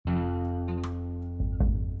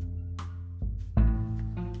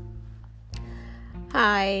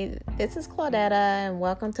Hi, this is Claudetta and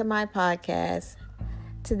welcome to my podcast.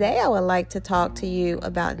 Today I would like to talk to you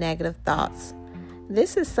about negative thoughts.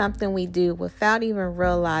 This is something we do without even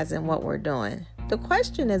realizing what we're doing. The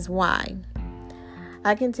question is why?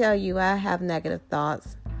 I can tell you I have negative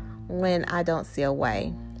thoughts when I don't see a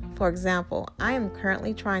way. For example, I am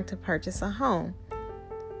currently trying to purchase a home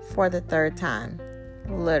for the third time.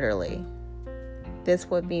 Literally. This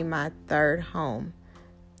would be my third home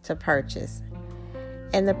to purchase.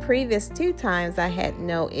 And the previous 2 times I had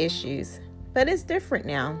no issues, but it's different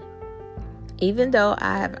now. Even though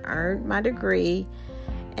I have earned my degree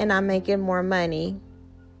and I'm making more money,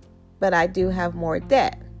 but I do have more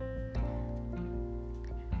debt.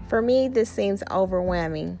 For me, this seems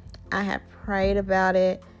overwhelming. I have prayed about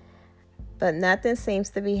it, but nothing seems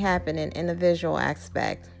to be happening in the visual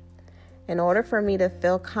aspect. In order for me to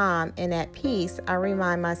feel calm and at peace, I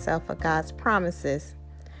remind myself of God's promises.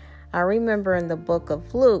 I remember in the book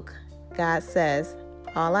of Luke, God says,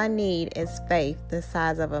 all I need is faith the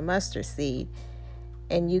size of a mustard seed,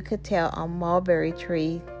 and you could tell a mulberry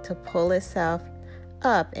tree to pull itself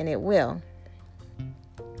up, and it will.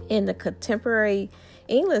 In the contemporary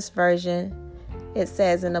English version, it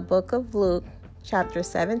says in the book of Luke, chapter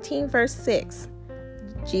 17, verse 6,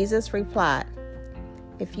 Jesus replied,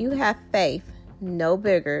 if you have faith no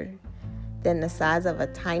bigger than the size of a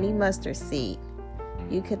tiny mustard seed,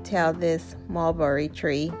 you could tell this mulberry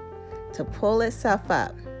tree to pull itself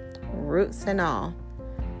up, roots and all,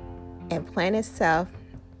 and plant itself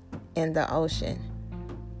in the ocean,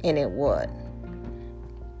 and it would.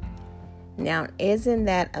 Now, isn't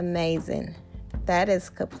that amazing? That is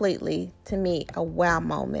completely, to me, a wow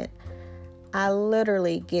moment. I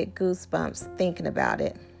literally get goosebumps thinking about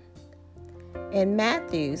it. In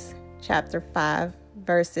Matthew chapter 5,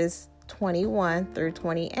 verses 21 through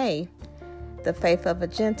 28, the faith of a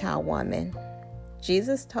Gentile woman,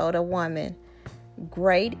 Jesus told a woman,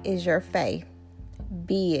 great is your faith,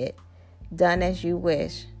 be it done as you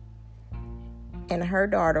wish. And her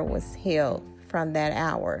daughter was healed from that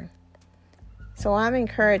hour. So I'm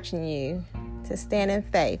encouraging you to stand in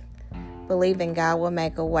faith, believing God will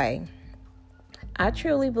make a way. I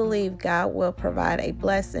truly believe God will provide a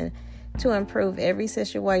blessing to improve every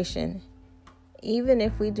situation, even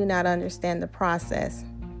if we do not understand the process.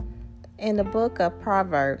 In the book of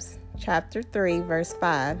Proverbs, chapter 3, verse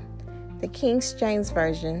 5, the King James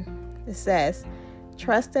Version, it says,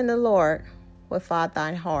 trust in the Lord with all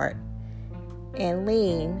thine heart, and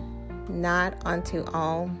lean not unto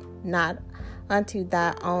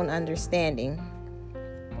thy own understanding.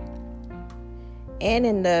 And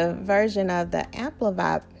in the version of the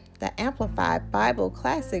Amplified Bible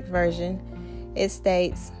Classic Version, it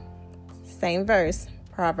states, same verse,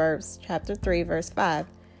 Proverbs chapter 3, verse 5,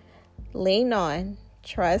 lean on,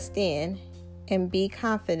 trust in, and be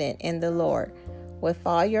confident in the Lord with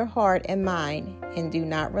all your heart and mind, and do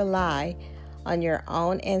not rely on your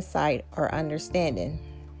own insight or understanding.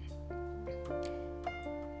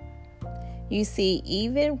 You see,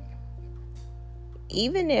 even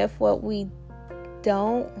if what we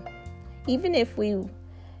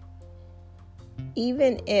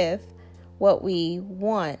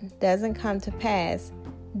want doesn't come to pass,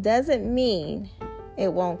 doesn't mean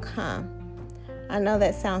it won't come. I know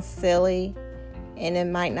that sounds silly and it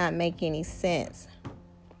might not make any sense.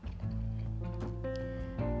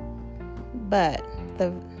 But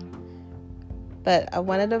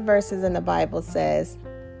one of the verses in the Bible says,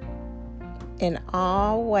 in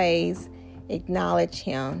all ways acknowledge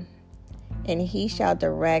him, and he shall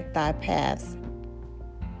direct thy paths.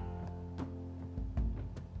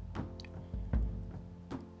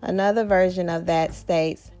 Another version of that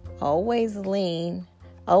states, always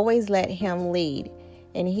let him lead,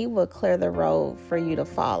 and he will clear the road for you to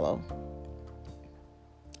follow.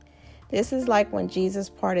 This is like when Jesus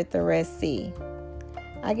parted the Red Sea.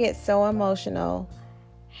 I get so emotional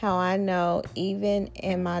how I know even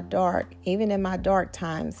in my dark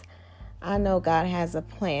times, I know God has a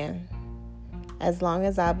plan. As long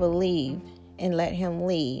as I believe and let him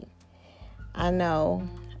lead, I know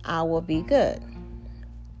I will be good.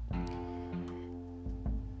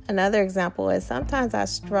 Another example is sometimes I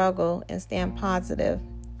struggle and stand positive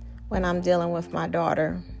when I'm dealing with my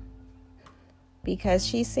daughter because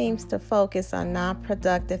she seems to focus on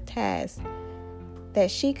non-productive tasks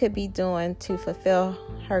that she could be doing to fulfill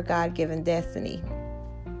her God-given destiny.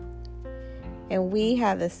 And we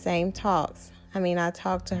have the same talks. I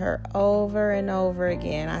talk to her over and over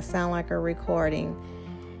again. I sound like a recording.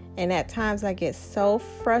 And at times I get so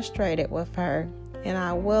frustrated with her and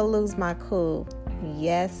I will lose my cool.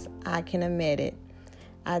 Yes, I can admit it.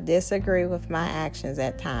 I disagree with my actions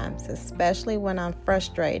at times, especially when I'm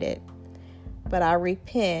frustrated, but I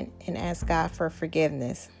repent and ask God for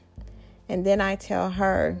forgiveness. And then I tell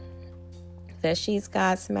her that she's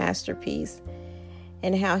God's masterpiece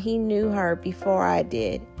and how He knew her before I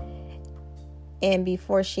did and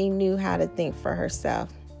before she knew how to think for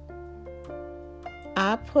herself.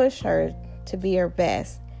 I push her to be her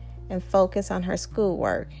best and focus on her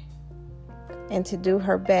schoolwork and to do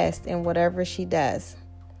her best in whatever she does.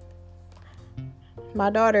 My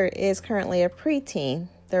daughter is currently a preteen,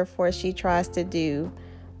 therefore she tries to do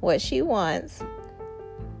what she wants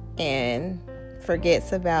and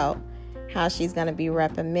forgets about how she's going to be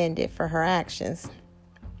reprimanded for her actions.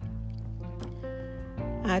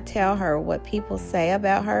 I tell her what people say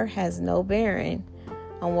about her has no bearing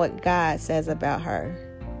on what God says about her,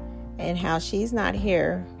 and how she's not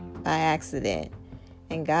here by accident,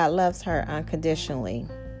 and God loves her unconditionally.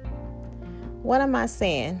 What am I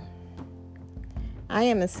saying? I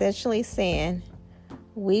am essentially saying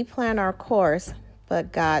we plan our course,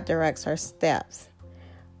 but God directs our steps.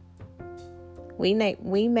 We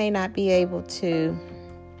may not be able to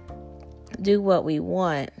do what we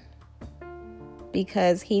want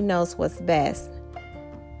because He knows what's best.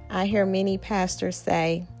 I hear many pastors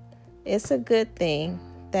say, it's a good thing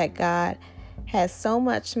that God has so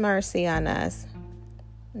much mercy on us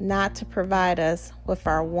not to provide us with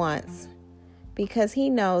our wants because He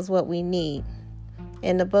knows what we need.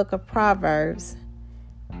 In the book of Proverbs,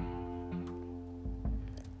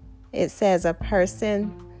 it says a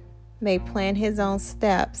person may plan his own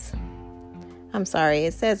steps.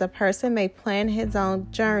 It says a person may plan his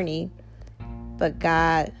own journey, but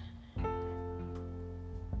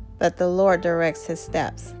the Lord directs his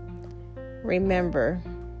steps. Remember,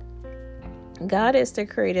 God is the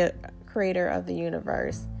creator of the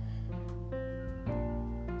universe.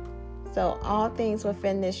 So all things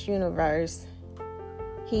within this universe,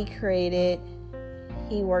 He created.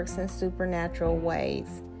 He works in supernatural ways.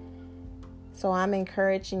 So I'm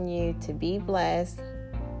encouraging you to be blessed.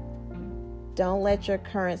 Don't let your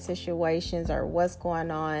current situations or what's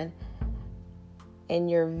going on in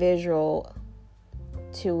your visual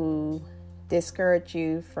to discourage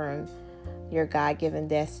you from your God-given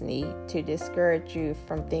destiny, to discourage you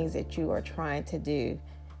from things that you are trying to do,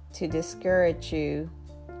 to discourage you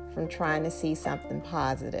from trying to see something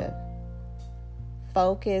positive.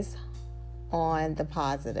 Focus on the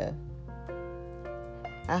positive.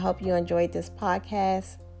 I hope you enjoyed this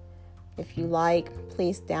podcast. If you like,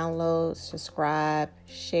 please download, subscribe,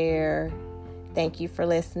 share. Thank you for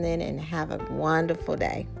listening and have a wonderful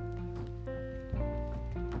day.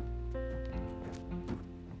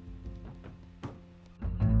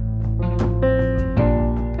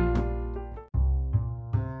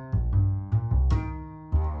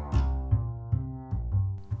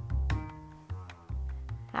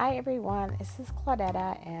 Hi everyone, this is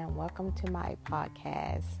Claudetta and welcome to my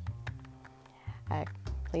podcast.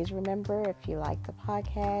 Please remember, if you like the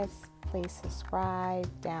podcast, please subscribe,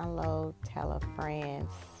 download, tell a friend,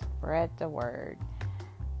 spread the word.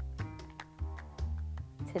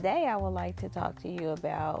 Today I would like to talk to you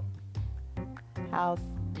about how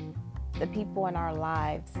some of the people in our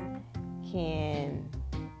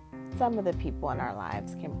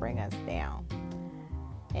lives can bring us down.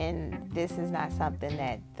 And this is not something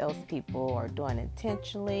that those people are doing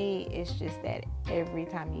intentionally. It's just that every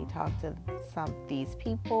time you talk to these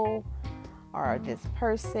people or this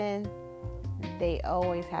person, they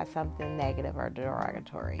always have something negative or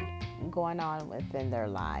derogatory going on within their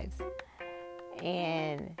lives.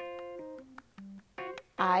 And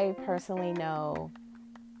I personally know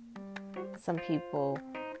some people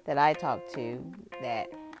that I talk to that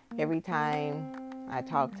every time I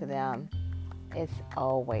talk to them, it's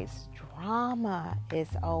always drama.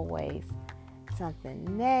 It's always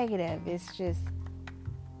something negative. It's just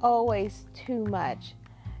always too much.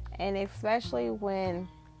 And especially when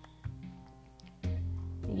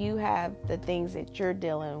you have the things that you're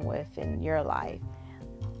dealing with in your life.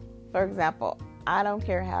 For example, I don't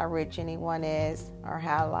care how rich anyone is or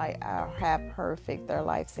how perfect their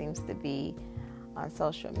life seems to be on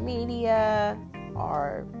social media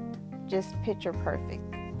or just picture perfect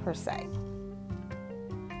per se.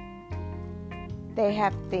 They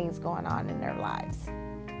have things going on in their lives.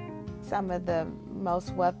 Some of the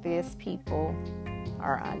most wealthiest people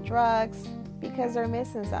are on drugs because they're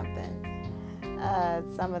missing something.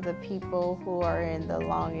 Some of the people who are in the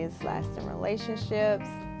longest lasting relationships,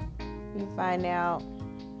 you find out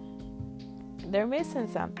they're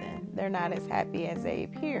missing something. They're not as happy as they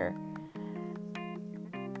appear.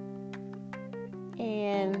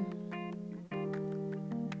 And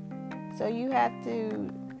So you have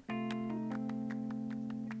to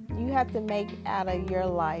make out of your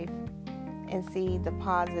life and see the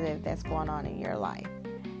positive that's going on in your life.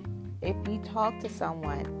 If you talk to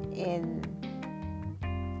someone and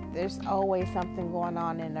there's always something going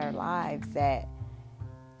on in their lives that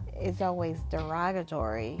is always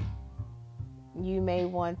derogatory, you may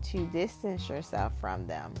want to distance yourself from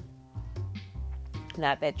them.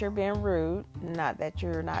 Not that you're being rude, not that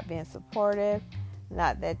you're not being supportive,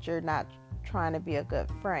 not that you're not trying to be a good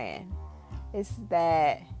friend. It's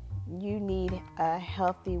that you need a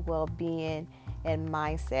healthy well-being and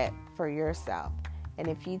mindset for yourself. And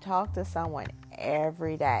if you talk to someone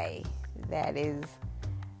every day that is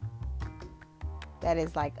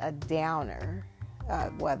like a downer,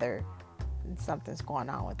 whether something's going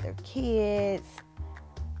on with their kids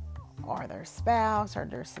or their spouse or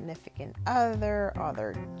their significant other or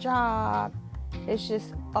their job, it's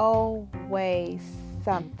just always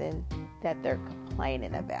something that they're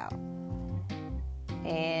complaining about.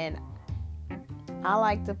 And I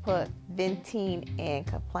like to put venting and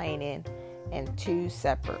complaining in two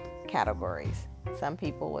separate categories. Some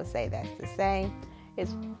people would say that's the same.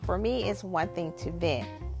 For me, it's one thing to vent.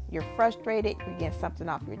 You're frustrated, you're getting something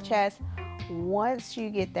off your chest. Once you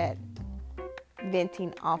get that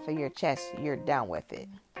venting off of your chest, you're done with it.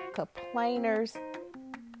 Complainers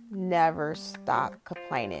never stop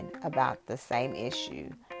complaining about the same issue.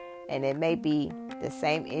 And it may be the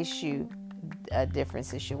same issue, a different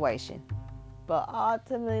situation. But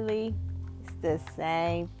ultimately, it's the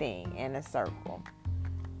same thing in a circle.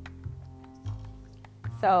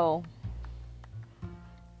 So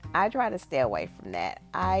I try to stay away from that.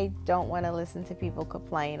 I don't want to listen to people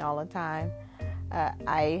complain all the time.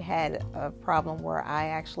 I had a problem where I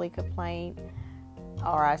actually complained,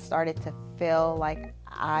 or I started to feel like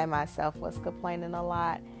I myself was complaining a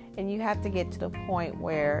lot. And you have to get to the point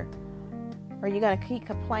where, are you going to keep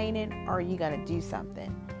complaining or are you going to do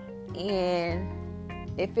something? And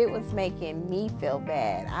if it was making me feel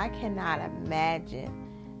bad, I cannot imagine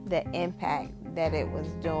the impact that it was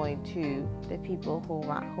doing to the people who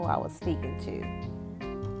I was speaking to.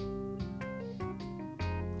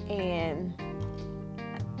 And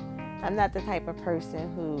I'm not the type of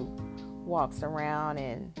person who walks around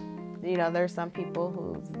and, there's some people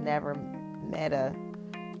who's never met a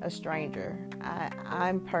stranger.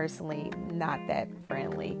 I'm personally not that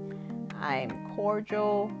friendly. I'm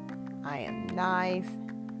cordial. I am nice.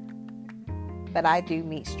 But I do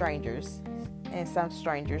meet strangers, and some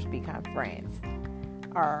strangers become friends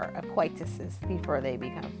or acquaintances before they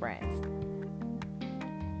become friends.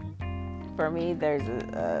 For me, there's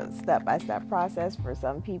a step-by-step process. For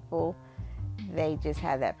some people, they just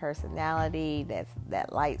have that personality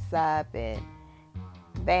that lights up, and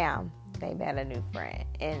bam, they met a new friend.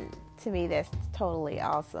 And to me, that's totally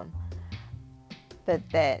awesome. But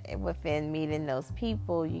that within meeting those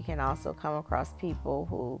people, you can also come across people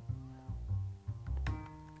who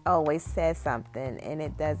always says something and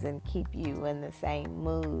it doesn't keep you in the same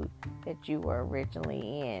mood that you were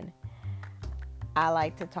originally in. I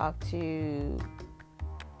like to talk to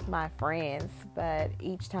my friends, but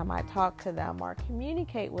each time I talk to them or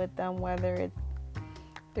communicate with them, whether it's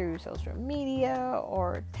through social media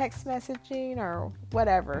or text messaging or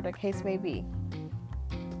whatever the case may be,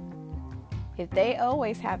 if they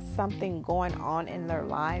always have something going on in their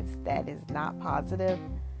lives that is not positive,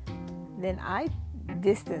 then I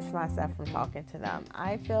distance myself from talking to them.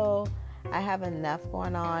 I feel I have enough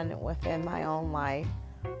going on within my own life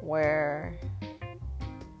where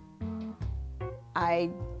I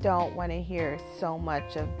don't want to hear so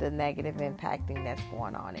much of the negative impacting that's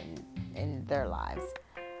going on in their lives.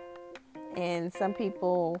 And some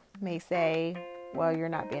people may say, well, you're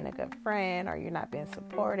not being a good friend or you're not being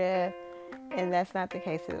supportive. And that's not the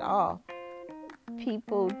case at all.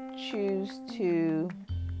 People choose to...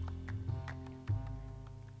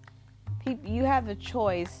 You have the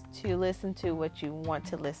choice to listen to what you want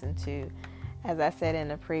to listen to. As I said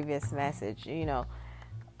in a previous message,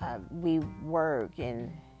 we work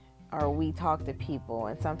or we talk to people,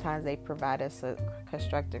 and sometimes they provide us a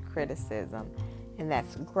constructive criticism, and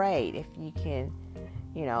that's great if you can,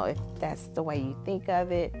 if that's the way you think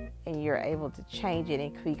of it, and you're able to change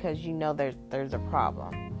it, because there's a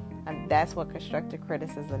problem. And that's what constructive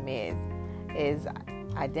criticism is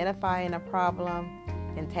identifying a problem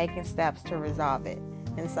and taking steps to resolve it.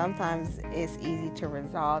 And sometimes it's easy to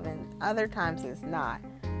resolve and other times it's not.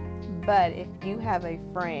 But if you have a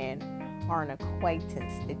friend or an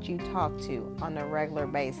acquaintance that you talk to on a regular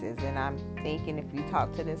basis, and I'm thinking if you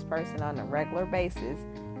talk to this person on a regular basis,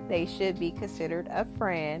 they should be considered a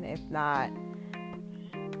friend. If not,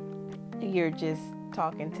 you're just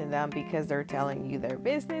talking to them because they're telling you their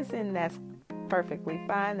business, and that's perfectly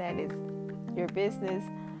fine. That is your business.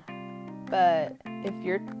 But if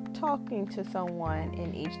you're talking to someone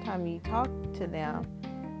and each time you talk to them,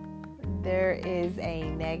 there is a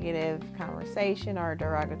negative conversation or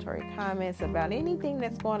derogatory comments about anything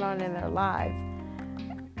that's going on in their lives,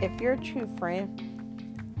 if you're a true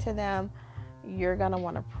friend to them, you're going to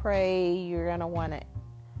want to pray. You're going to want to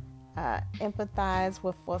empathize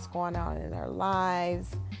with what's going on in their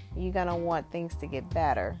lives. You're going to want things to get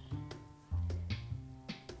better.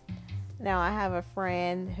 Now, I have a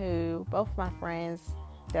friend who, both my friends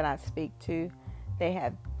that I speak to, they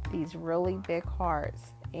have these really big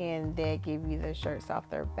hearts, and they give you the shirts off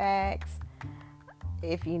their backs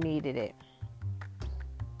if you needed it.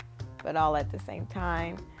 But all at the same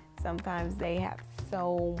time, sometimes they have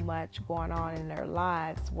so much going on in their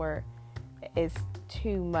lives where it's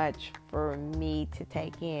too much for me to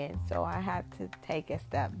take in. So I have to take a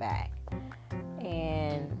step back.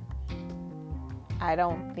 And I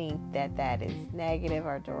don't think that that is negative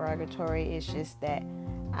or derogatory. It's just that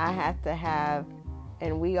I have to have,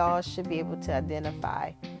 and we all should be able to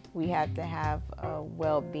identify, we have to have a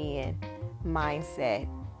well-being mindset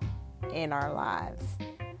in our lives.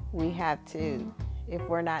 We have to, if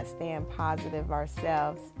we're not staying positive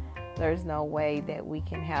ourselves, there's no way that we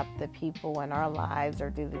can help the people in our lives or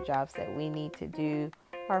do the jobs that we need to do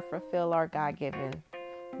or fulfill our God-given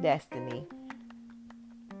destiny.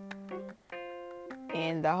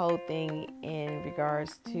 And the whole thing in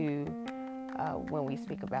regards to when we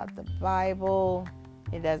speak about the Bible,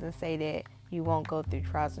 it doesn't say that you won't go through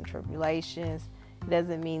trials and tribulations. It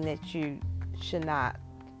doesn't mean that you should not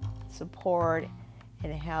support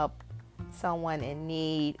and help someone in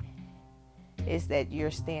need. It's that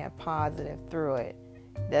you're staying positive through it.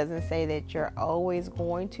 It doesn't say that you're always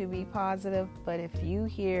going to be positive, but if you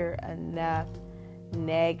hear enough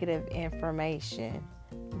negative information,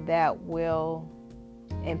 that will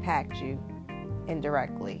impact you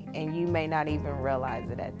indirectly, and you may not even realize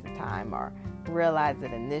it at the time or realize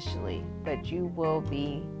it initially, but you will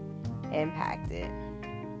be impacted.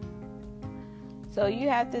 So you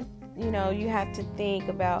have to think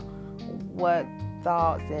about what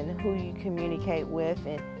thoughts and who you communicate with,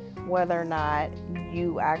 and whether or not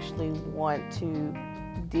you actually want to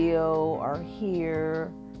deal or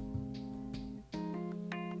hear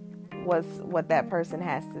what that person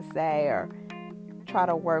has to say, or try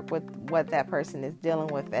to work with what that person is dealing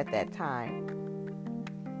with at that time.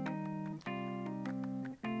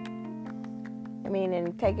 I mean,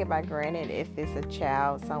 and take it by granted, if it's a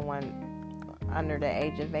child, someone under the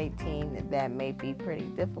age of 18, that may be pretty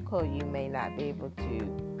difficult. You may not be able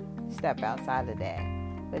to step outside of that.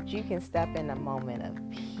 But you can step in a moment of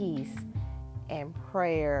peace and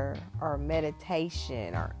prayer or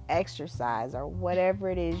meditation or exercise or whatever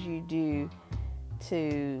it is you do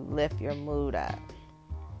to lift your mood up.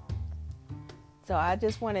 So I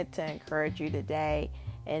just wanted to encourage you today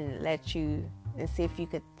and let you and see if you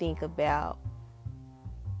could think about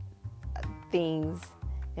things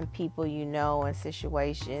and people you know and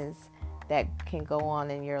situations that can go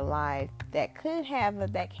on in your life that can have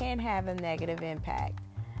a negative impact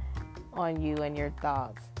on you and your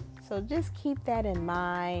thoughts. So just keep that in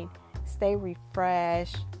mind. Stay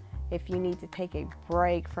refreshed. If you need to take a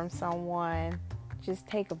break from someone, just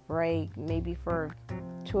take a break, maybe for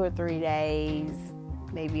 2 or 3 days,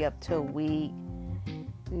 maybe up to a week,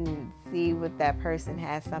 and see what that person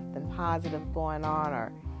has something positive going on,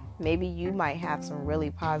 or maybe you might have some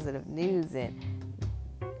really positive news, and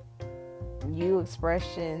you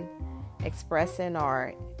expressing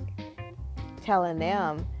or telling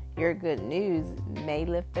them your good news may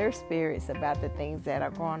lift their spirits about the things that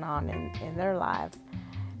are going on in their lives.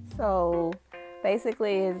 So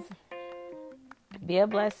basically is be a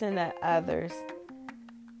blessing to others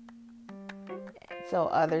so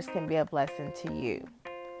others can be a blessing to you.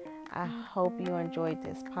 I hope you enjoyed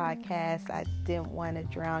this podcast. I didn't want to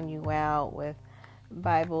drown you out with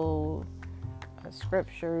Bible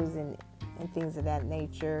scriptures and things of that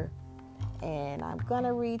nature. And I'm going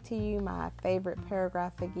to read to you my favorite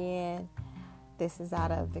paragraph again. This is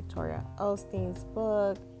out of Victoria Osteen's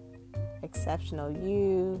book, Exceptional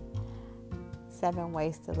You, 7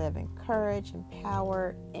 Ways to Live Encouraged,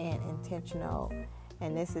 Empowered, and Intentional.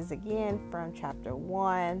 And this is again from chapter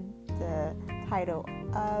 1. The title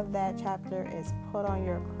of that chapter is Put on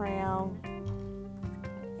Your Crown.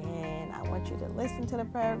 And I want you to listen to the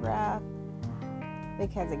paragraph,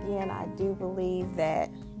 because again, I do believe that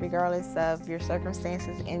regardless of your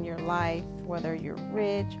circumstances in your life, whether you're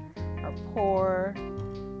rich or poor,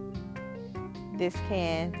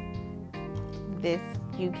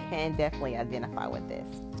 you can definitely identify with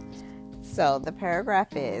this. So the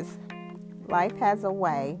paragraph is, life has a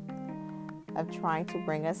way of trying to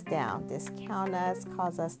bring us down, discount us,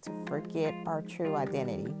 cause us to forget our true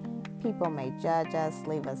identity. People may judge us,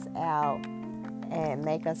 leave us out, and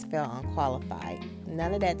make us feel unqualified.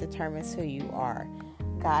 None of that determines who you are.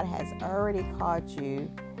 God has already called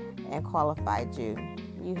you and qualified you.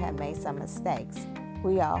 You have made some mistakes.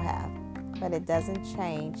 We all have. But it doesn't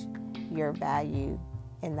change your value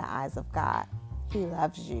in the eyes of God. He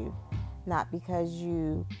loves you, not because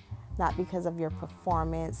of your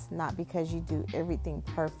performance, not because you do everything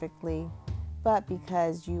perfectly, but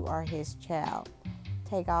because you are His child.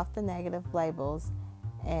 Take off the negative labels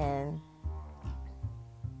and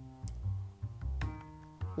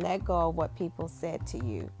let go of what people said to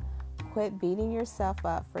you. Quit beating yourself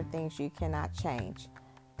up for things you cannot change.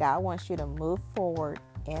 God wants you to move forward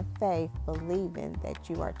in faith, believing that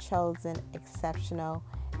you are chosen, exceptional,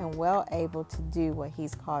 and well able to do what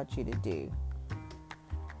He's called you to do.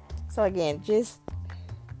 So again, just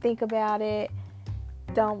think about it.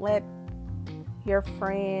 Don't let your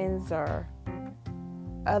friends or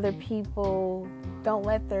other people, don't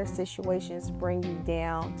let their situations bring you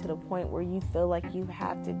down to the point where you feel like you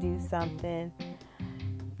have to do something.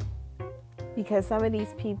 Because some of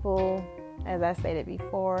these people, as I stated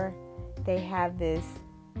before, they have this,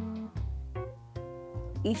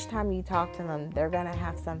 each time you talk to them, they're going to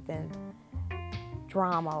have something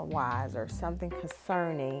drama-wise or something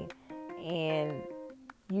concerning, and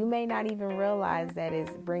you may not even realize that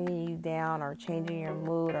it's bringing you down or changing your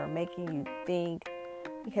mood or making you think.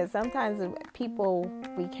 Because sometimes the people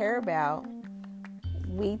we care about,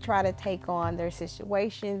 we try to take on their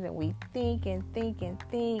situations, and we think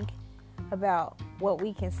about what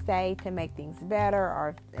we can say to make things better,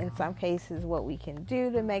 or in some cases what we can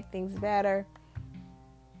do to make things better.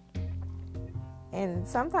 And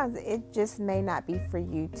sometimes it just may not be for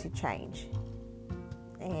you to change.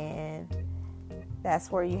 And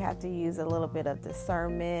that's where you have to use a little bit of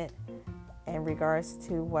discernment in regards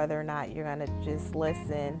to whether or not you're going to just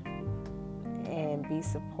listen and be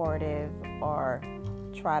supportive or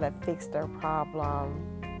try to fix their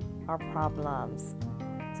problem or problems.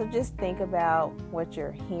 So just think about what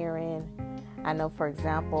you're hearing. I know, for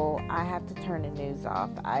example, I have to turn the news off.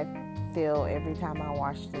 I feel every time I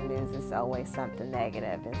watch the news, it's always something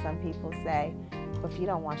negative. And some people say, well, if you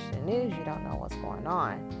don't watch the news, you don't know what's going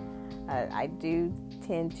on. I do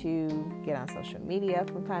tend to get on social media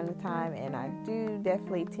from time to time, and I do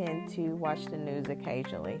definitely tend to watch the news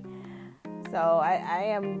occasionally. So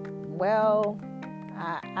I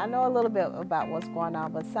know a little bit about what's going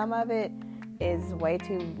on, but some of it is way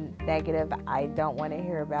too negative. I don't want to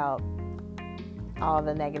hear about all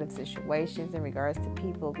the negative situations in regards to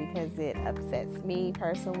people because it upsets me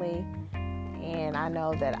personally. And I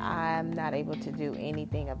know that I'm not able to do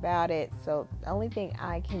anything about it. So the only thing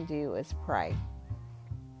I can do is pray.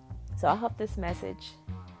 So I hope this message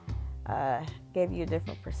gave you a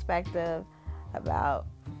different perspective about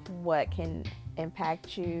what can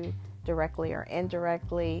impact you directly or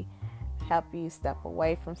indirectly, help you step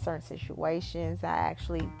away from certain situations. I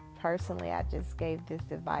just gave this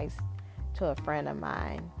advice to a friend of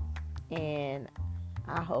mine, and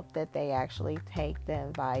I hope that they actually take the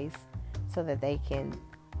advice so that they can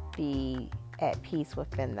be at peace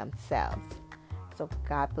within themselves. So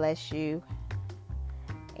God bless you,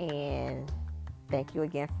 and thank you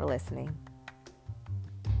again for listening.